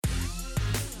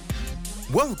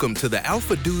Welcome to the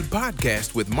Alpha Dude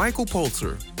Podcast with Michael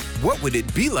Pulser. What would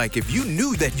it be like if you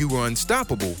knew that you were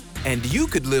unstoppable and you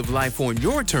could live life on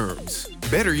your terms?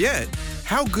 Better yet,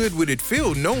 how good would it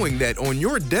feel knowing that on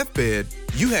your deathbed,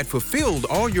 you had fulfilled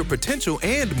all your potential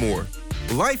and more?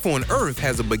 Life on Earth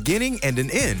has a beginning and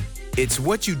an end. It's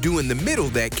what you do in the middle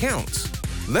that counts.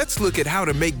 Let's look at how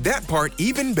to make that part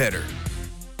even better.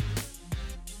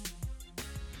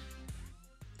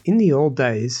 In the old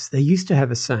days, they used to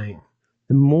have a saying,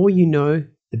 the more you know,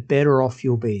 the better off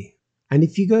you'll be. And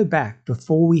if you go back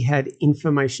before we had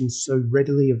information so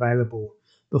readily available,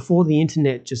 before the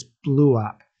internet just blew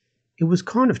up, it was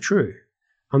kind of true.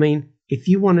 I mean, if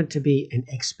you wanted to be an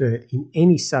expert in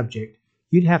any subject,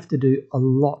 you'd have to do a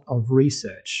lot of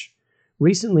research.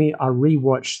 Recently, I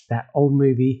rewatched that old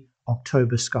movie,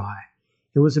 October Sky.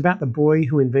 It was about the boy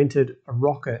who invented a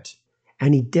rocket,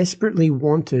 and he desperately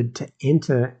wanted to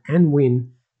enter and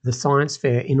win the science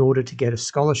fair in order to get a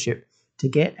scholarship to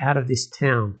get out of this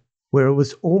town where it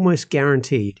was almost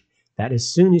guaranteed that as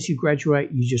soon as you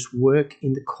graduate, you just work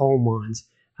in the coal mines,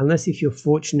 unless if you're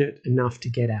fortunate enough to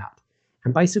get out.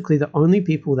 And basically the only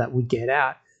people that would get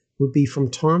out would be from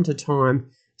time to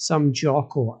time, some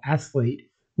jock or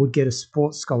athlete would get a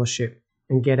sports scholarship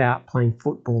and get out playing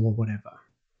football or whatever.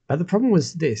 But the problem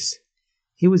was this,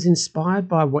 he was inspired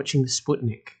by watching the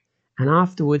Sputnik, and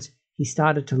afterwards he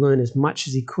started to learn as much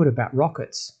as he could about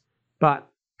rockets. But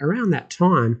around that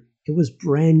time, it was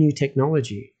brand new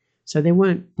technology, so there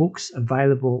weren't books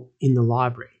available in the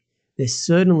library. There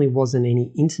certainly wasn't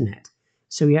any internet,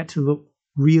 so he had to look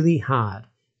really hard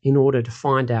in order to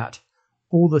find out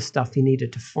all the stuff he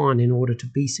needed to find in order to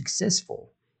be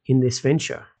successful in this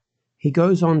venture. He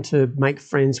goes on to make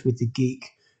friends with the geek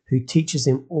who teaches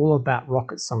him all about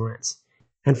rocket science.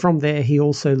 And from there, he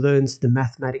also learns the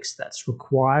mathematics that's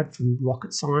required from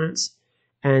rocket science.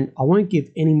 And I won't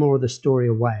give any more of the story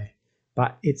away,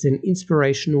 but it's an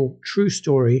inspirational, true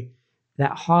story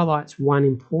that highlights one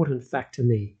important fact to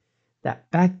me,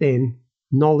 that back then,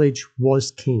 knowledge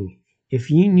was king. If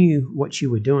you knew what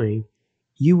you were doing,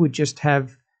 you would just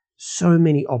have so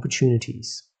many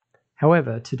opportunities.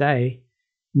 However, today,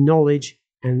 knowledge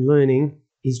and learning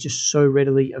is just so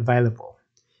readily available.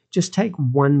 Just take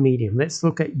one medium. Let's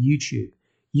look at YouTube.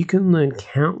 You can learn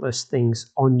countless things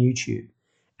on YouTube.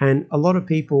 And a lot of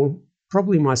people,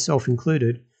 probably myself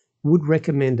included, would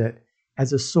recommend it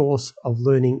as a source of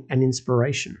learning and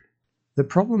inspiration. The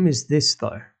problem is this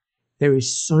though, there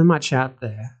is so much out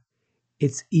there,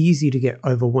 it's easy to get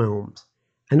overwhelmed.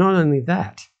 And not only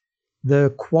that,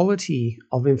 the quality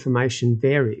of information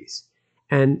varies.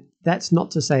 And that's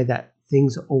not to say that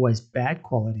things are always bad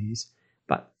qualities,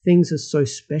 but things are so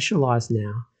specialized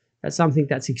now that something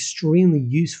that's extremely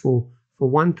useful for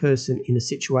one person in a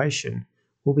situation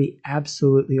will be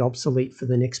absolutely obsolete for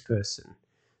the next person.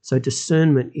 So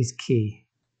discernment is key.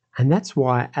 And that's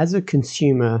why, as a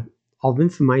consumer of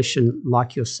information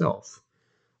like yourself,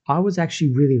 I was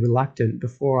actually really reluctant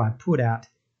before I put out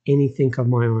anything of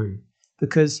my own,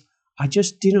 because I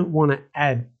just didn't want to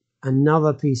add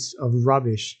another piece of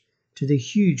rubbish to the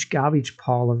huge garbage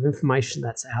pile of information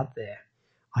that's out there.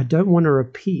 I don't want to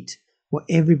repeat what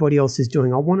everybody else is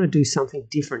doing. I want to do something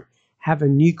different, have a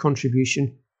new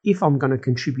contribution if I'm going to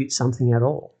contribute something at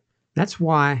all. That's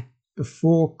why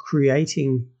before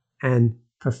creating and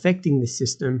perfecting the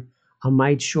system, I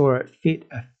made sure it fit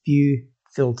a few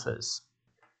filters.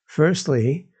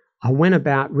 Firstly, I went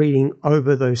about reading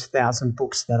over those 1,000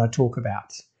 books that I talk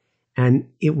about. And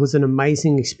it was an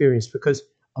amazing experience because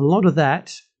a lot of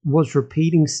that was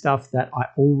repeating stuff that I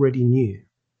already knew.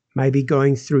 Maybe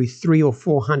going through 300 or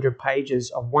 400 pages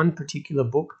of one particular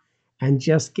book and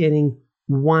just getting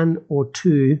one or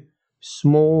two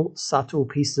small, subtle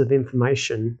pieces of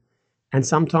information, and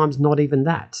sometimes not even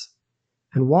that.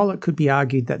 And while it could be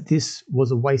argued that this was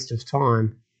a waste of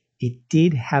time, it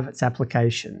did have its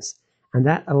applications, and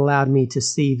that allowed me to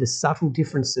see the subtle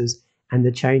differences and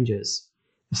the changes.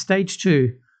 The stage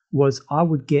 2 was I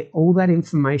would get all that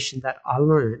information that I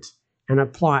learned and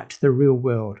apply it to the real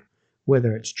world,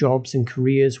 whether it's jobs and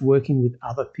careers, working with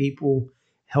other people,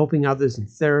 helping others in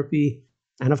therapy,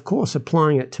 and of course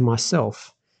applying it to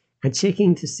myself and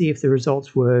checking to see if the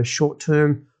results were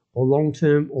short-term or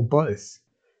long-term or both.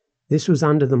 This was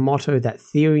under the motto that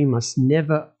theory must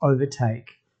never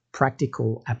overtake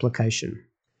practical application.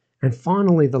 And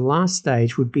finally, the last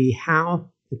stage would be how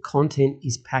the content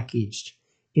is packaged.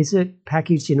 Is it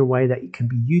packaged in a way that it can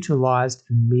be utilized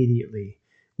immediately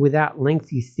without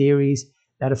lengthy theories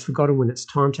that are forgotten when it's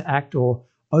time to act, or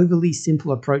overly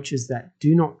simple approaches that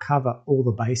do not cover all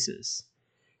the bases?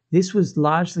 This was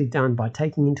largely done by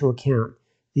taking into account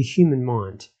the human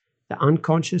mind, the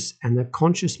unconscious and the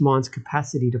conscious mind's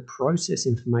capacity to process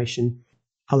information,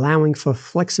 allowing for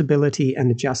flexibility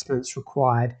and adjustments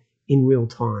required in real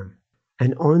time.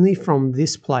 And only from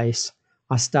this place,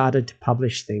 I started to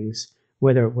publish things,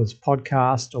 whether it was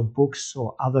podcasts or books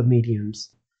or other mediums.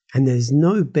 And there's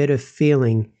no better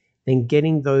feeling than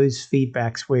getting those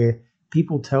feedbacks where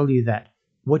people tell you that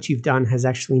what you've done has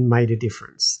actually made a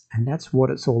difference. And that's what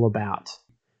it's all about.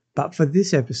 But for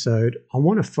this episode, I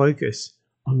want to focus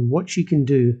on what you can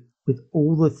do with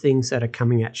all the things that are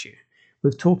coming at you.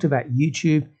 We've talked about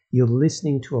YouTube. You're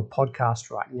listening to a podcast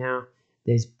right now.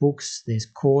 There's books, there's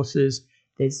courses,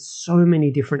 there's so many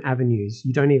different avenues.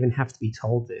 You don't even have to be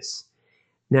told this.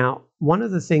 Now, one of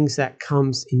the things that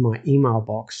comes in my email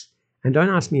box, and don't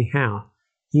ask me how,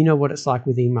 you know what it's like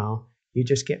with email. You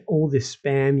just get all this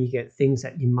spam, you get things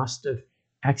that you must have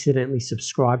accidentally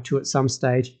subscribed to at some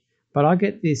stage. But I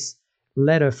get this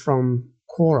letter from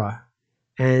Quora,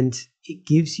 and it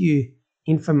gives you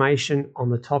information on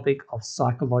the topic of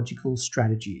psychological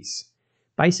strategies.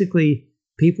 Basically,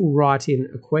 people write in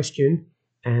a question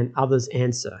and others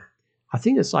answer. I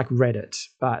think it's like Reddit,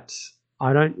 but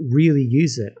I don't really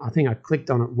use it. I think I clicked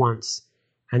on it once,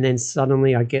 and then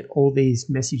suddenly I get all these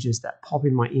messages that pop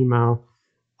in my email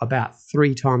about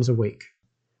 3 times a week.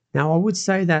 Now, I would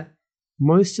say that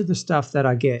most of the stuff that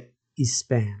I get is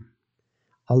spam.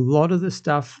 A lot of the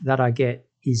stuff that I get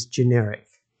is generic,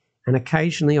 and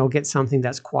occasionally I'll get something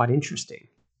that's quite interesting.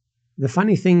 The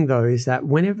funny thing, though, is that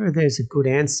whenever there's a good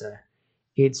answer,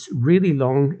 it's really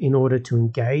long in order to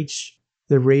engage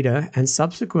the reader, and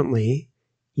subsequently,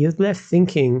 you're left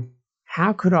thinking,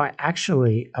 how could I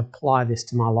actually apply this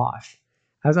to my life?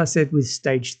 As I said with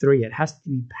stage 3, it has to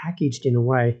be packaged in a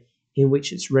way in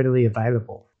which it's readily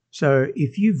available. So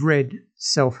if you've read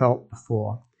self-help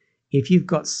before, if you've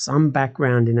got some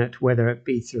background in it, whether it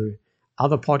be through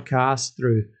other podcasts,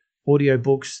 through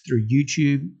audiobooks, through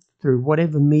YouTube, through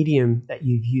whatever medium that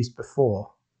you've used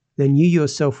before, then you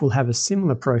yourself will have a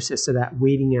similar process of that,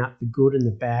 weeding out the good and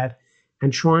the bad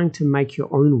and trying to make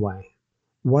your own way.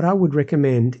 What I would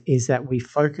recommend is that we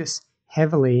focus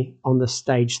heavily on the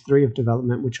stage 3 of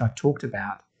development, which I talked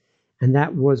about, and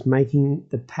that was making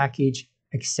the package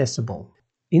accessible.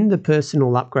 In the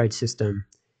personal upgrade system,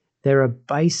 there are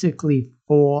basically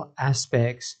 4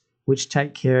 aspects which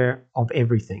take care of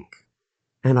everything.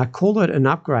 And I call it an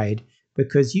upgrade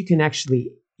because you can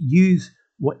actually use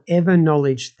whatever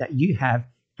knowledge that you have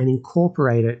and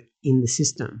incorporate it in the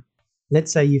system.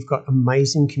 Let's say you've got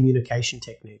amazing communication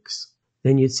techniques.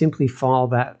 Then you'd simply file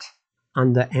that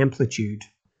under Amplitude.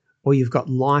 Or you've got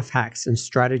life hacks and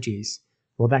strategies.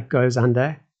 Well, that goes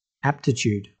under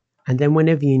Aptitude. And then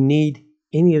whenever you need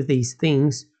any of these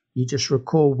things, you just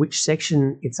recall which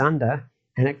section it's under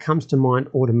and it comes to mind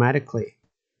automatically.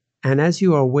 And as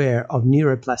you are aware of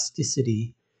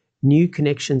neuroplasticity, new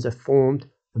connections are formed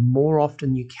the more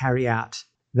often you carry out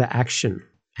the action.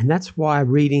 And that's why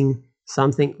reading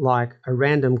something like a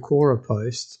random Quora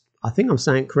post, I think I'm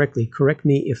saying it correctly, correct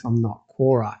me if I'm not,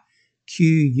 Quora,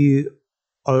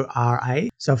 Quora.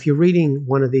 So if you're reading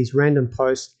one of these random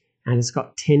posts and it's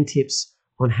got 10 tips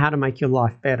on how to make your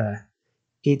life better,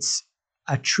 it's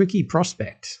a tricky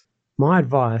prospect. My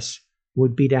advice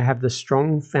would be to have the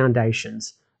strong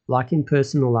foundations, like in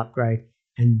personal upgrade,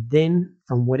 and then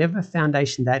from whatever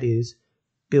foundation that is,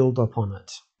 build upon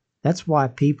it. That's why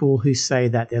people who say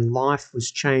that their life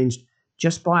was changed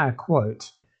just by a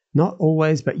quote, not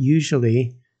always but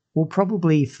usually, will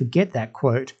probably forget that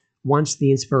quote once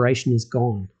the inspiration is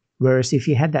gone. Whereas if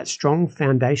you had that strong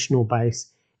foundational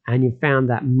base and you found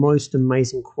that most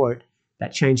amazing quote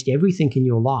that changed everything in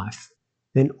your life,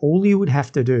 then all you would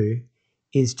have to do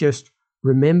is just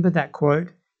remember that quote,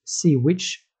 see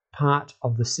which part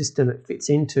of the system it fits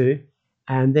into,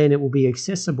 and then it will be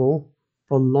accessible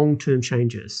for long-term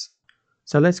changes.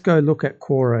 So let's go look at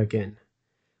Quora again.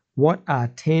 What are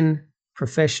 10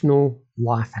 professional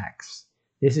life hacks?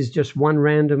 This is just one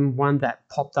random one that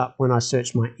popped up when I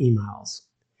searched my emails.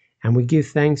 And we give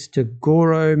thanks to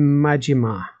Goro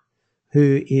Majima,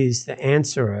 who is the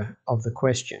answerer of the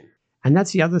question. And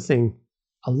that's the other thing.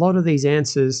 A lot of these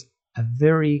answers are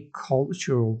very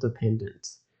cultural dependent.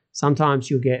 Sometimes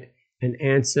you'll get an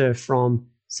answer from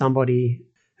somebody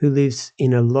who lives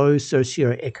in a low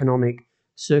socioeconomic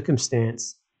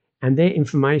circumstance, and their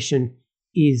information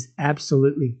is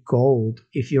absolutely gold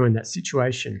if you're in that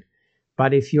situation.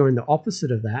 But if you're in the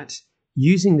opposite of that,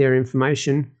 using their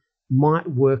information might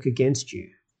work against you.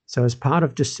 So as part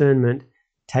of discernment,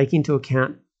 take into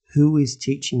account who is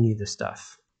teaching you the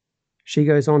stuff. She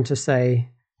goes on to say,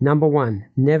 number 1,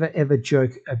 never ever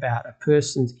joke about a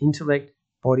person's intellect,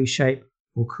 body shape,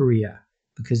 or career,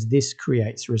 because this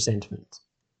creates resentment.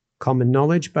 Common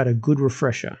knowledge, but a good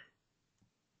refresher.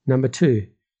 Number 2,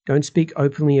 don't speak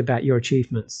openly about your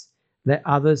achievements. Let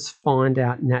others find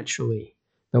out naturally.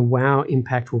 The wow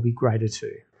impact will be greater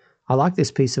too. I like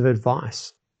this piece of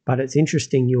advice, but it's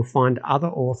interesting. You'll find other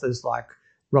authors like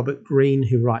Robert Greene,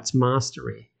 who writes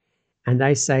Mastery, and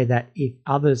they say that if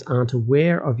others aren't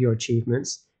aware of your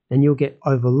achievements, then you'll get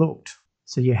overlooked.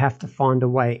 So you have to find a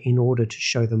way in order to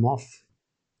show them off.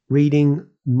 Reading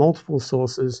multiple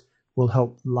sources will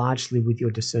help largely with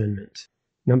your discernment.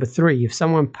 Number 3, if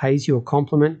someone pays you a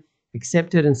compliment,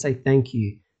 accept it and say thank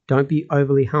you. Don't be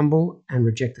overly humble and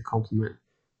reject the compliment.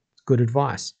 It's good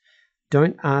advice.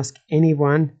 Don't ask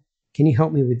anyone, can you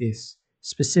help me with this?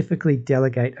 Specifically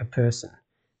delegate a person.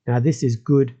 Now this is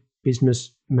good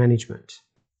business management.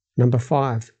 Number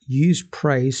 5, use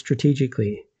praise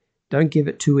strategically. Don't give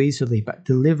it too easily, but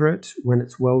deliver it when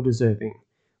it's well deserving.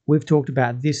 We've talked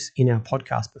about this in our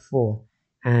podcast before,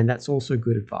 and that's also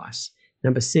good advice.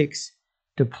 Number 6,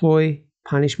 deploy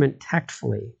punishment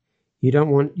tactfully. You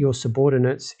don't want your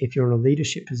subordinates, if you're in a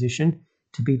leadership position,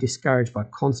 to be discouraged by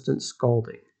constant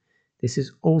scolding. This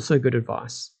is also good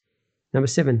advice. Number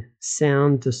 7,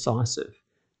 sound decisive.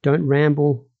 Don't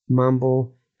ramble,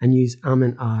 mumble, and use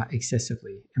and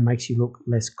excessively. It makes you look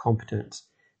less competent.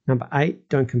 Number 8,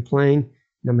 don't complain.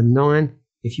 Number 9,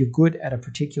 if you're good at a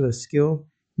particular skill,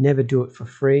 never do it for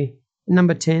free. And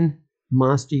number 10,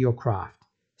 master your craft.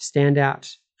 Stand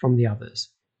out from the others.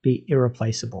 Be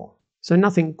irreplaceable. So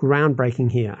nothing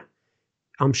groundbreaking here.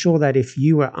 I'm sure that if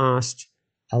you were asked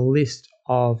a list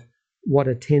of what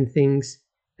are 10 things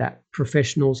that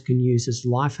professionals can use as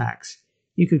life hacks,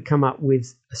 you could come up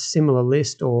with a similar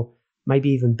list or maybe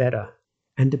even better.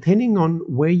 And depending on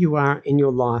where you are in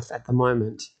your life at the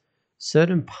moment,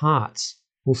 certain parts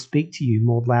will speak to you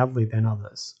more loudly than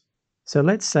others. So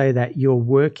let's say that you're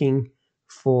working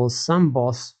for some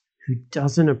boss who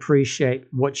doesn't appreciate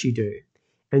what you do,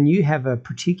 and you have a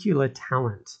particular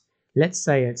talent. Let's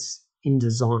say it's in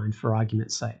design, for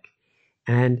argument's sake,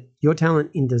 and your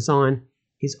talent in design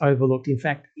is overlooked. In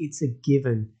fact, it's a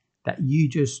given that you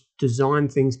just design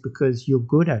things because you're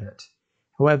good at it.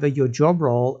 However, your job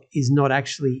role is not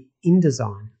actually in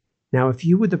design. Now, if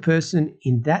you were the person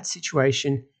in that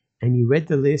situation and you read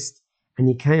the list and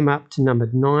you came up to number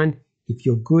 9, if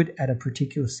you're good at a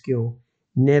particular skill,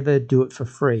 never do it for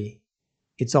free.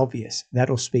 It's obvious.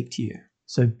 That'll speak to you.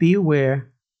 So be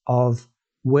aware of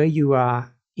where you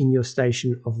are in your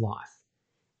station of life.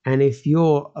 And if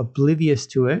you're oblivious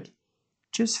to it,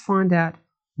 just find out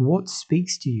what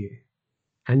speaks to you.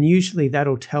 And usually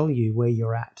that'll tell you where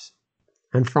you're at.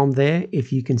 And from there,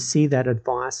 if you can see that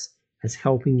advice as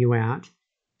helping you out,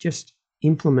 just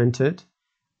implement it,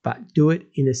 but do it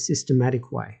in a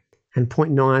systematic way. And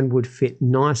point 9 would fit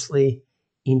nicely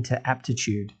into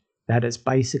aptitude. That is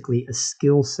basically a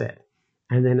skill set.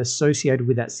 And then associated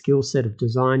with that skill set of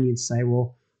design, you'd say,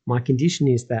 well, my condition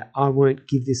is that I won't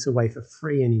give this away for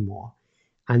free anymore.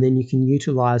 And then you can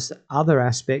utilize other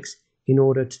aspects in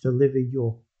order to deliver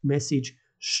your message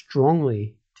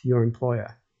strongly to your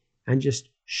employer and just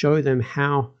show them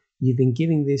how you've been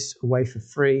giving this away for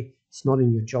free. It's not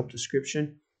in your job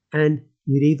description. And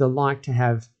you'd either like to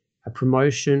have a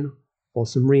promotion or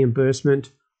some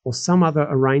reimbursement or some other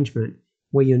arrangement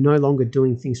where you're no longer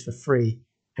doing things for free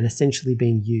and essentially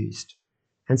being used.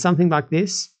 And something like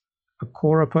this, a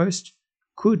Quora post,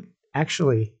 could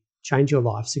actually change your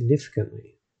life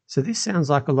significantly. So this sounds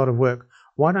like a lot of work.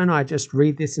 Why don't I just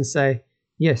read this and say,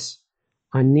 yes,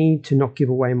 I need to not give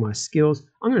away my skills.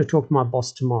 I'm going to talk to my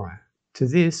boss tomorrow. To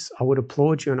this, I would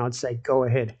applaud you and I'd say, go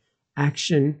ahead.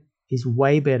 Action is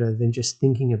way better than just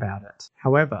thinking about it.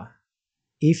 However,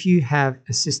 if you have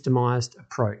a systemized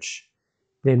approach,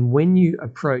 then when you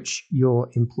approach your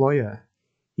employer,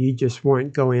 you just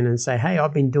won't go in and say, hey,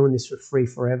 I've been doing this for free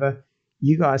forever.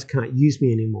 You guys can't use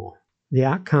me anymore. The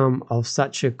outcome of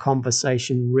such a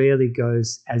conversation rarely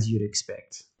goes as you'd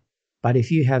expect. But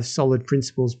if you have solid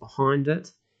principles behind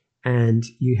it and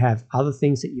you have other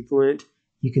things that you've learned,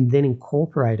 you can then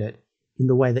incorporate it in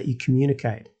the way that you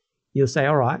communicate. You'll say,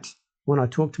 all right, when I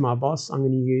talk to my boss, I'm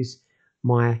going to use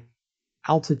my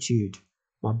altitude,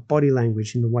 my body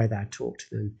language in the way that I talk to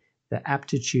them, the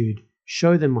aptitude,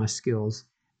 show them my skills,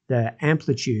 the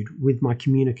amplitude with my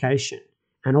communication,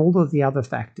 and all of the other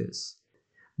factors,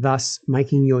 thus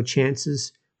making your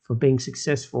chances for being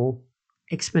successful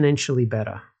exponentially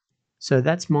better. So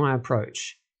that's my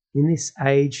approach. In this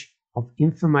age of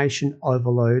information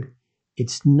overload,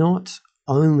 it's not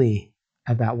only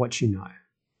about what you know.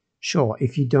 Sure,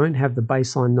 if you don't have the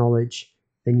baseline knowledge,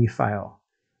 then you fail.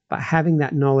 But having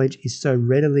that knowledge is so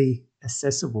readily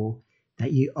accessible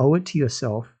that you owe it to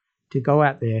yourself to go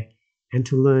out there and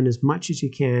to learn as much as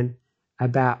you can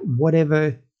about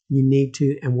whatever you need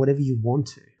to and whatever you want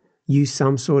to. Use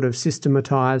some sort of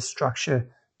systematized structure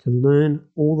to learn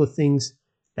all the things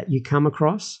that you come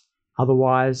across.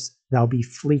 Otherwise, they'll be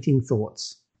fleeting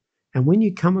thoughts. And when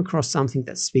you come across something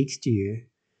that speaks to you,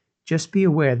 just be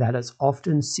aware that it's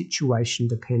often situation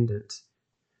dependent.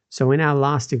 So in our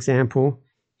last example,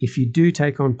 if you do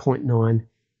take on point 9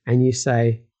 and you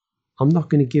say, I'm not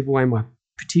going to give away my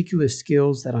particular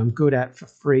skills that I'm good at for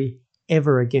free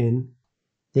ever again,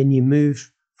 then you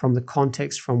move from the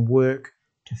context from work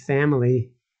to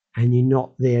family and you're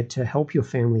not there to help your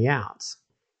family out.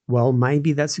 Well,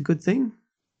 maybe that's a good thing.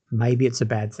 Maybe it's a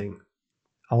bad thing.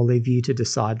 I'll leave you to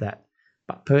decide that.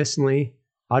 But personally,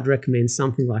 I'd recommend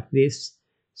something like this,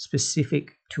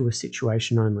 specific to a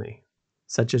situation only,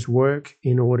 such as work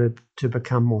in order to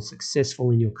become more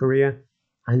successful in your career.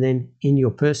 And then in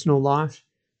your personal life,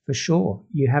 for sure,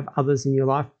 you have others in your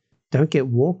life. Don't get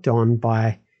walked on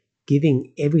by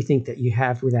giving everything that you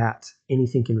have without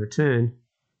anything in return.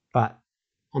 But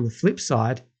on the flip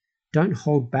side, don't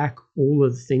hold back all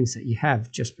of the things that you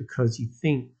have just because you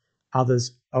think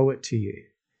others owe it to you.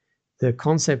 The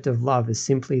concept of love is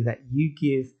simply that you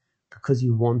give because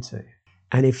you want to.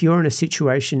 And if you're in a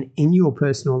situation in your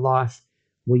personal life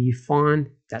where you find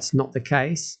that's not the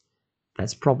case,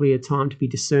 that's probably a time to be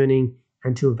discerning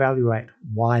and to evaluate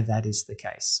why that is the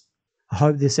case. I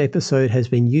hope this episode has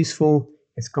been useful.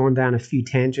 It's gone down a few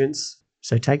tangents.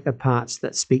 So take the parts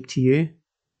that speak to you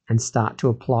and start to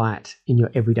apply it in your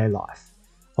everyday life.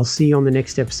 I'll see you on the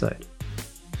next episode.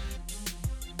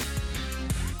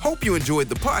 Hope you enjoyed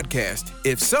the podcast.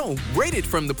 If so, rate it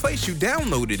from the place you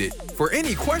downloaded it. For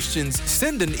any questions,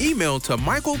 send an email to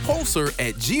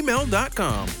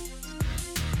michaelpulser@gmail.com.